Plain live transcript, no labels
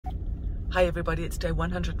Hi everybody, it's day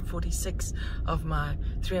 146 of my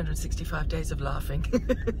 365 days of laughing.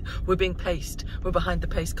 We're being paced. We're behind the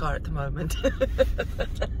pace car at the moment.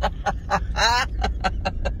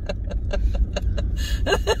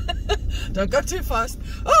 Don't go too fast.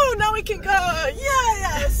 Oh, now we can go.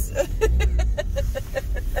 Yes.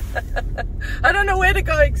 I don't know where to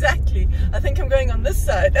go exactly. I think I'm going on this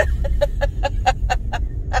side.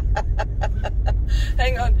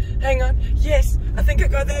 Hang on, hang on. Yes, I think I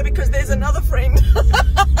go there because there's another friend.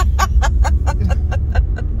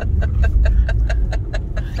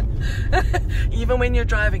 Even when you're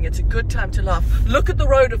driving, it's a good time to laugh. Look at the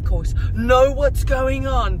road, of course. Know what's going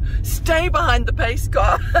on. Stay behind the pace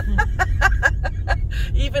car.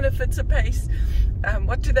 Even if it's a pace.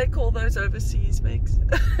 What do they call those overseas, Megs?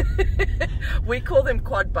 We call them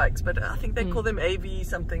quad bikes, but I think they call them AV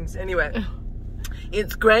somethings. Anyway,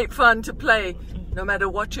 it's great fun to play, no matter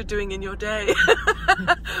what you're doing in your day.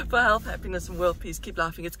 For health, happiness, and world peace, keep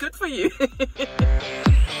laughing. It's good for you.